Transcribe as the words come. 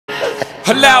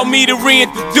Allow me to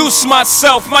reintroduce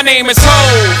myself. My name is Ho.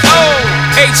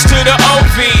 H to the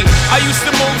OV. I used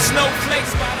to move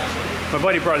snowflakes. My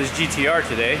buddy brought his GTR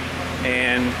today,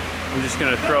 and I'm just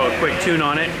gonna throw a quick tune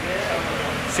on it,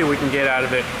 see what we can get out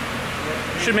of it.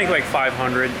 Should make like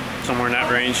 500, somewhere in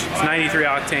that range. It's 93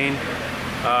 octane,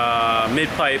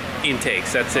 mid-pipe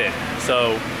intakes, that's it.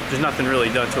 So there's nothing really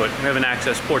done to it. We have an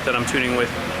access port that I'm tuning with,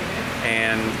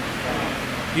 and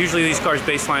usually these cars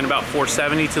baseline about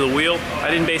 470 to the wheel. I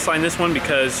didn't baseline this one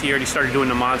because he already started doing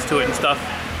the mods to it and stuff,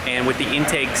 and with the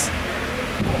intakes,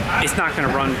 it's not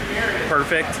gonna run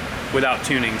perfect without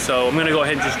tuning. So I'm gonna go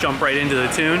ahead and just jump right into the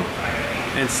tune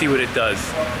and see what it does.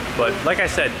 But like I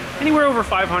said, anywhere over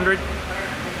 500,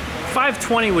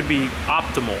 520 would be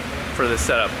optimal for this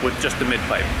setup with just the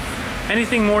mid-pipe.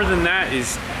 Anything more than that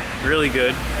is really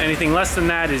good. Anything less than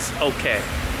that is okay.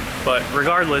 But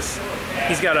regardless,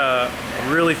 he's got a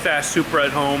really fast Supra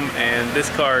at home, and this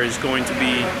car is going to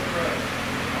be,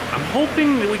 I'm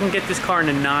hoping that we can get this car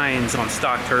into 9s on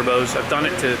stock turbos. I've done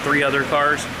it to 3 other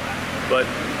cars, but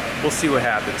we'll see what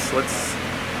happens. Let's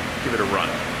give it a run.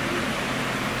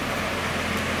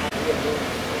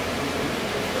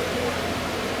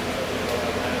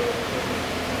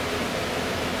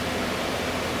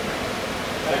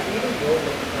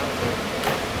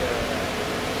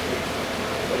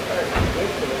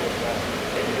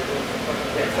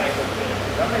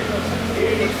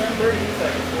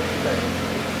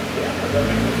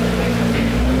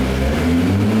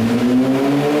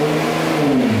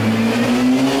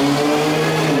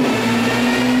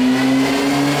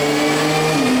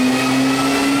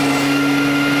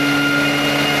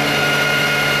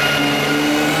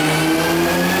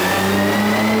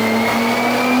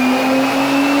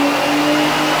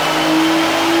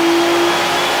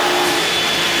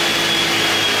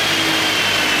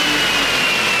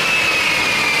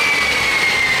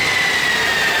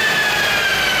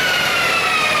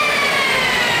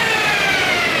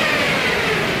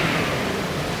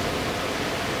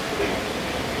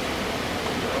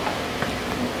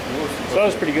 So that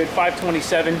was pretty good,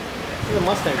 527. See the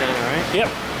Mustang down there, right? Yep.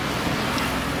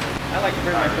 I like to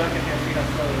bring my truck in here and see how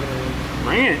slow it is.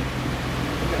 Man.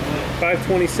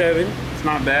 527, it's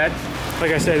not bad.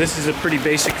 Like I said, this is a pretty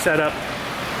basic setup.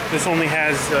 This only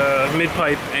has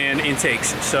mid-pipe and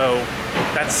intakes, so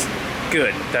that's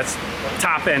good. That's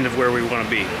top end of where we want to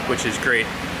be, which is great.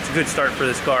 It's a good start for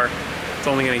this car. It's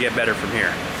only going to get better from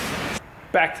here.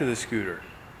 Back to the scooter.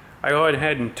 I go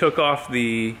ahead and took off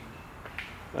the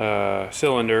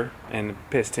cylinder and the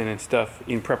piston and stuff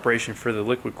in preparation for the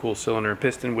liquid cool cylinder and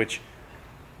piston, which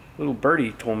little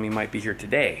birdie told me might be here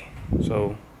today.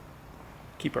 So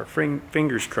keep our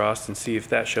fingers crossed and see if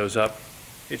that shows up.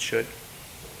 It should.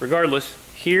 Regardless,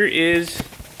 here is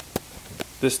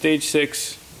the Stage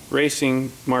 6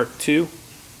 Racing Mark II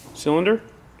cylinder.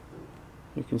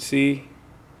 You can see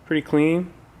pretty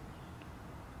clean,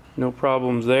 no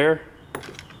problems there.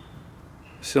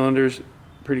 Cylinders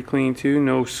pretty clean too,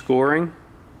 no scoring,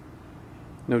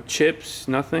 no chips,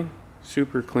 nothing,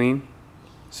 super clean.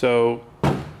 So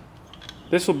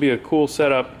this will be a cool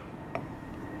setup,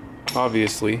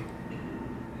 obviously,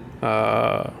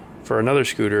 for another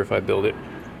scooter if I build it.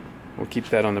 We'll keep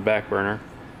that on the back burner.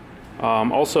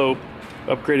 Also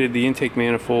upgraded the intake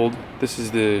manifold. This is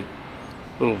the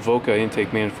little Voca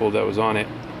intake manifold that was on it,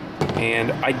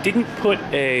 and I didn't put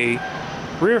a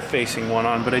rear facing one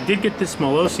on, but I did get this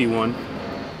Malossi one.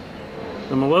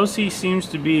 The Malossi seems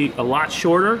to be a lot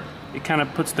shorter. It kind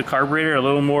of puts the carburetor a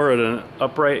little more at an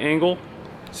upright angle.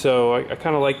 So I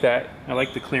kind of like that. I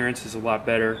like the clearance is a lot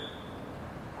better.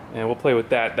 And we'll play with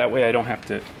that. That way I don't have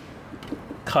to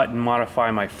cut and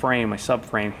modify my frame, my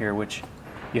subframe here, which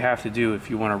you have to do if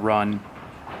you want to run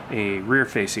a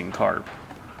rear-facing carb.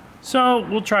 So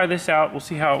we'll try this out. We'll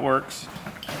see how it works.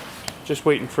 Just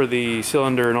waiting for the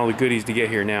cylinder and all the goodies to get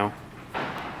here now.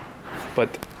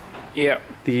 But yeah,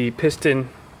 the piston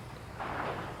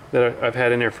that I've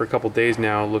had in there for a couple days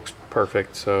now looks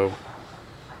perfect, so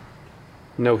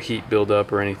no heat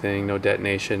buildup or anything, no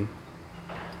detonation.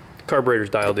 The carburetor's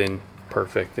dialed in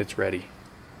perfect, it's ready.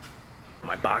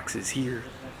 My box is here.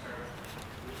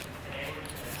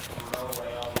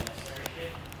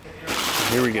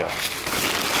 Here we go.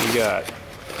 We got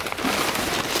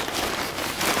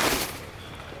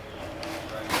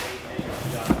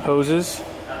hoses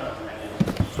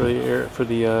for the air, for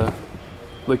the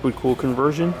liquid cool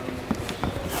conversion,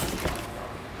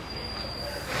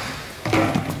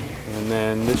 and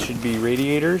then this should be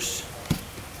radiators,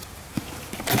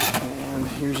 and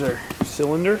here's our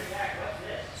cylinder.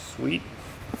 Sweet.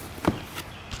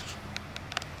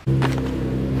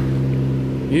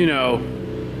 You know,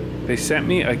 They sent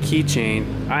me a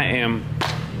keychain. I am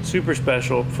super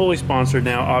special, fully sponsored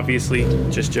now, obviously,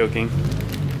 just joking.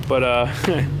 But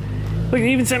look,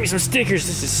 they even sent me some stickers.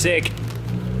 This is sick.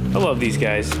 I love these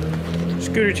guys.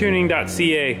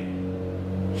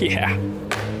 Scootertuning.ca. Yeah.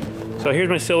 So here's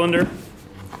my cylinder.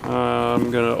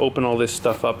 I'm gonna open all this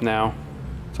stuff up now.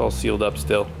 It's all sealed up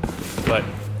still. But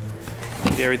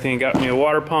did everything. Got me a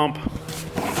water pump,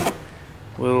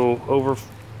 little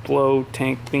overflow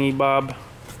tank thingy bob.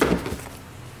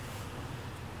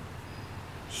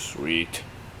 Sweet.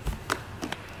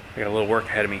 I got a little work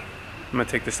ahead of me. I'm gonna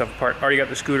take this stuff apart. Already got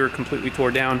the scooter completely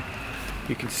tore down.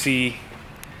 You can see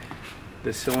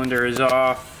the cylinder is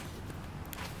off.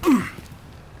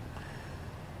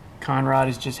 Conrod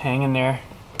is just hanging there,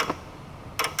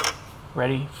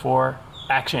 ready for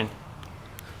action.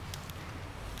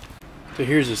 So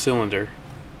here's the cylinder.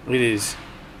 It is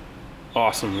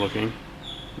awesome looking.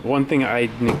 One thing I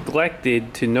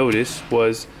neglected to notice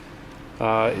was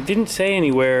it didn't say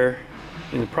anywhere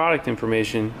in the product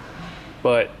information,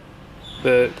 but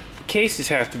the cases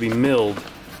have to be milled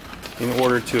in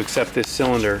order to accept this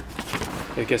cylinder.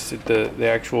 I guess the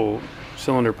actual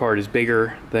cylinder part is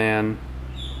bigger than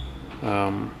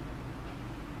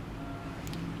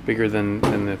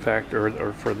the factor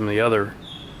or from the other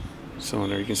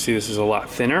cylinder. You can see this is a lot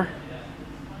thinner.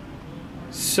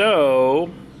 So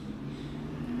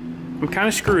I'm kind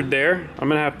of screwed there. I'm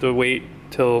gonna have to wait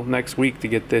till next week to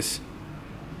get this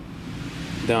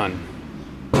done.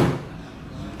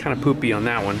 Kind of poopy on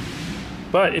that one,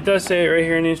 but it does say it right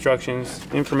here in the instructions.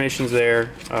 Information's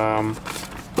there.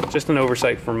 Just an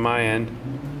oversight from my end.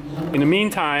 In the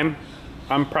meantime,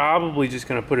 I'm probably just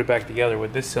gonna put it back together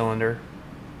with this cylinder,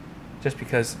 just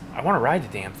because I want to ride the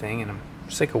damn thing and I'm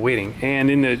sick of waiting. And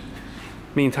in the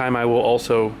meantime, I will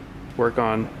also work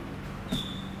on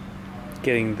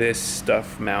getting this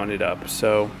stuff mounted up.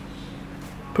 So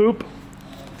poop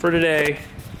for today,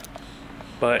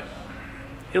 but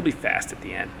it'll be fast at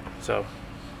the end. So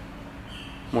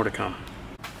more to come.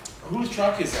 Whose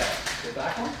truck is that? The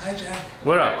black one? Hi, Jack.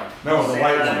 What up? No, the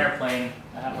white An one. airplane.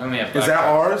 Is that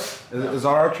ours? Is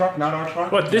our truck not our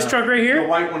truck? What, this truck right The here?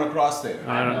 white one across there.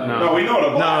 I don't know. No, we know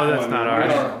the black one. No, that's not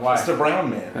ours. Why? It's the brown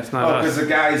man. That's not us. because the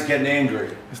guy's getting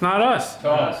angry. It's not us.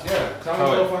 Tell us. Yeah, tell him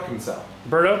to go fucking self.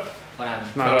 Berto?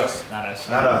 Not Not us. Not us.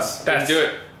 Not us. That's do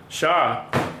it. Shah.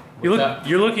 up?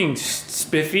 You're looking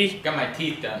spiffy. Got my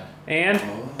teeth done. And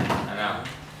I know.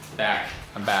 Back.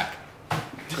 I'm back.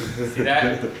 See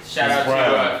that? Shout out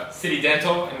Brian. to City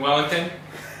Dental in Wellington.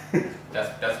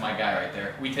 That's my guy right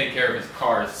there. We take care of his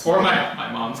cars. Or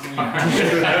my mom's car.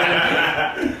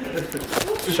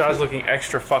 Shah's looking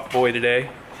extra fuckboy today.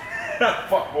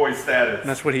 Fuck boy status. And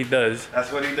that's what he does.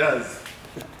 That's what he does.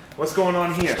 What's going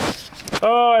on here?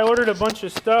 Oh, I ordered a bunch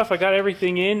of stuff. I got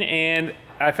everything in, and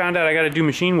I found out I got to do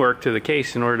machine work to the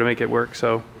case in order to make it work.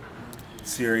 So,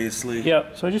 Seriously?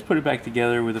 yep. So I just put it back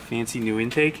together with a fancy new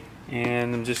intake,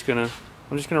 and I'm just gonna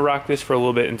rock this for a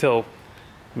little bit until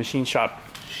Machine Shop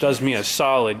does me a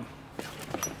solid.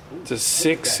 It's a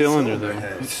 6-cylinder though.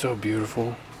 It's so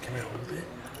beautiful. Can I hold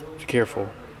it? Be careful.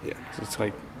 Yeah. It's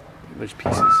like there's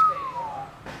pieces.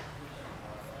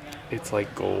 It's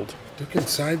like gold. Look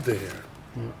inside there.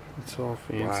 It's all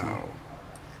fancy. Wow.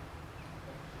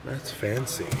 That's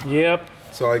fancy. Yep.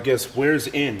 So I guess where's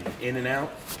in? In and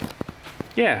out?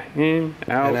 Yeah. In,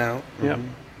 out. In, out. Yep.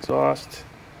 Exhaust.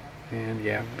 And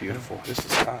yeah, beautiful. This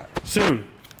is hot. Soon.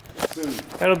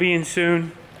 That'll be in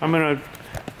soon. I'm gonna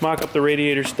mock up the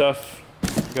radiator stuff.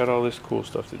 Got all this cool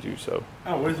stuff to do, so.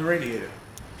 Oh, where's the radiator?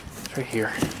 It's right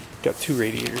here. Got 2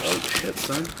 radiators. Oh shit,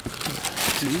 son.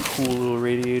 2 cool little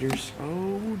radiators.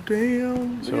 Oh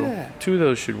damn. So Look at that. 2 of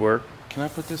those should work. Can I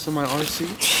put this in my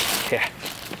RC? Yeah.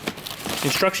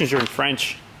 Instructions are in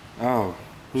French. Oh,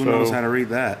 who So- knows how to read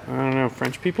that? I don't know,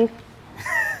 French people?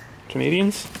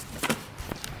 Canadians?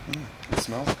 It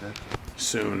smells good.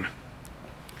 Soon.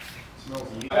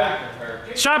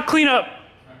 Shop cleanup!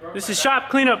 This is shop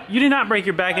cleanup. You did not break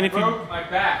your back, and if you My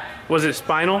back. was it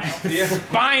spinal?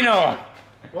 Spinal!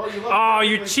 Oh,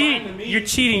 you're cheating. You're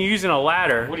cheating using a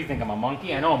ladder. What do you think? I'm a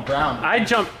monkey? I know I'm brown. I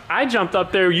jumped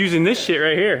up there using this shit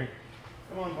right here.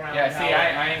 Come on, brown. Yeah, see,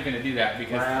 I ain't gonna do that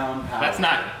because that's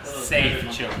not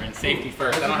safe, children. Safety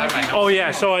first. I don't have my helmet. Oh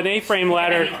yeah, so an A-frame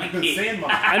ladder,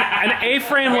 an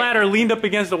A-frame ladder leaned up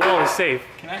against the wall is safe.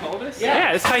 Can I hold this?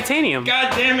 Yeah, it's titanium.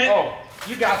 God damn it! Oh,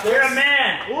 you got this. You're a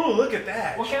man. Ooh, look at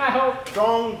that. What can I hope?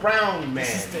 Strong brown man.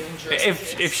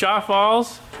 If Shaw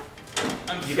falls,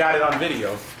 You got it on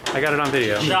video. I got it on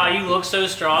video. Shaw, you look so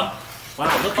strong. Wow,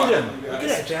 look at him. Look at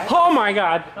that, Jack. Oh my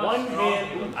God! One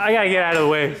hand. I gotta get out of the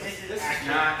way. You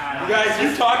guys,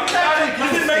 you talking about it?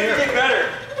 This is making it better.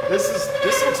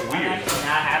 This looks weird. Not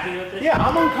happy with this? Yeah,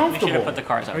 I'm We should uncomfortable. have put the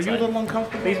cars Are you a outside. little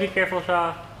uncomfortable? Please be careful,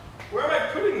 Shah. Where am I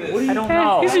putting this? I don't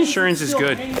know. His insurance is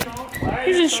good.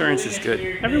 His insurance is good.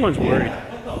 Everyone's worried.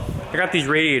 I got these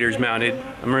radiators mounted.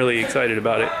 I'm really excited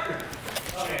about it.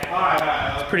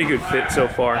 Pretty good fit so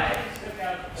far.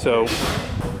 So,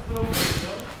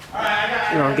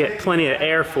 I'll get plenty of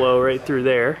airflow right through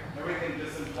there.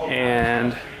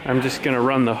 And I'm just gonna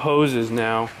run the hoses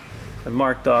now. I've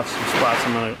marked off some spots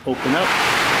I'm gonna open up.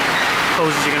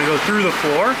 Hoses are gonna go through the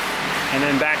floor and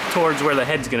then back towards where the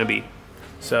head's gonna be.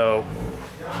 So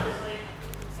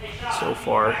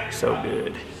far, so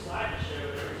good.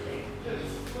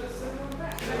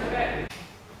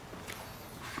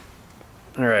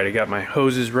 All right, I got my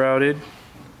hoses routed.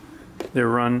 They're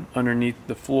run underneath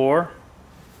the floor.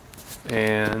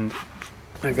 And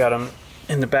I got them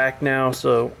in the back now,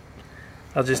 so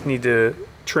I'll just need to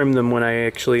trim them when I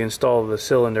actually install the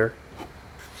cylinder.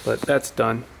 But that's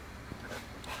done.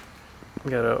 I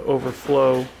got an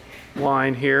overflow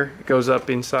line here. It goes up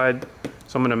inside,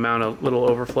 so I'm going to mount a little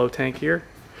overflow tank here.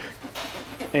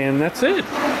 And that's it.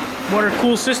 Water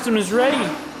cool system is ready.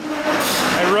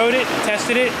 I rode it,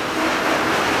 tested it.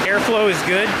 Airflow is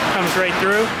good, comes right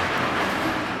through.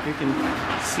 You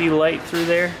can see light through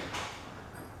there,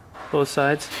 both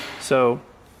sides. So,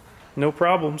 no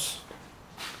problems.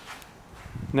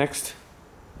 Next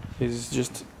is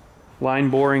just line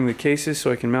boring the cases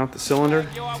so I can mount the cylinder.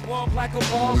 No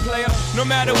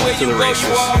matter where you go,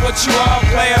 you are what you are,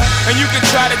 player. And you can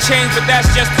try to change, but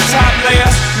that's just the top layer.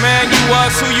 Man, you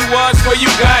was who you was before you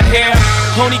got here.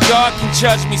 Only God can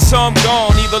judge me, so I'm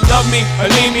gone. Either love me or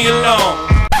leave me alone.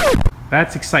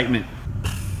 That's excitement.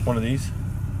 One of these.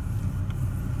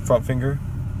 Front finger.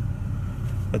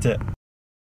 That's it.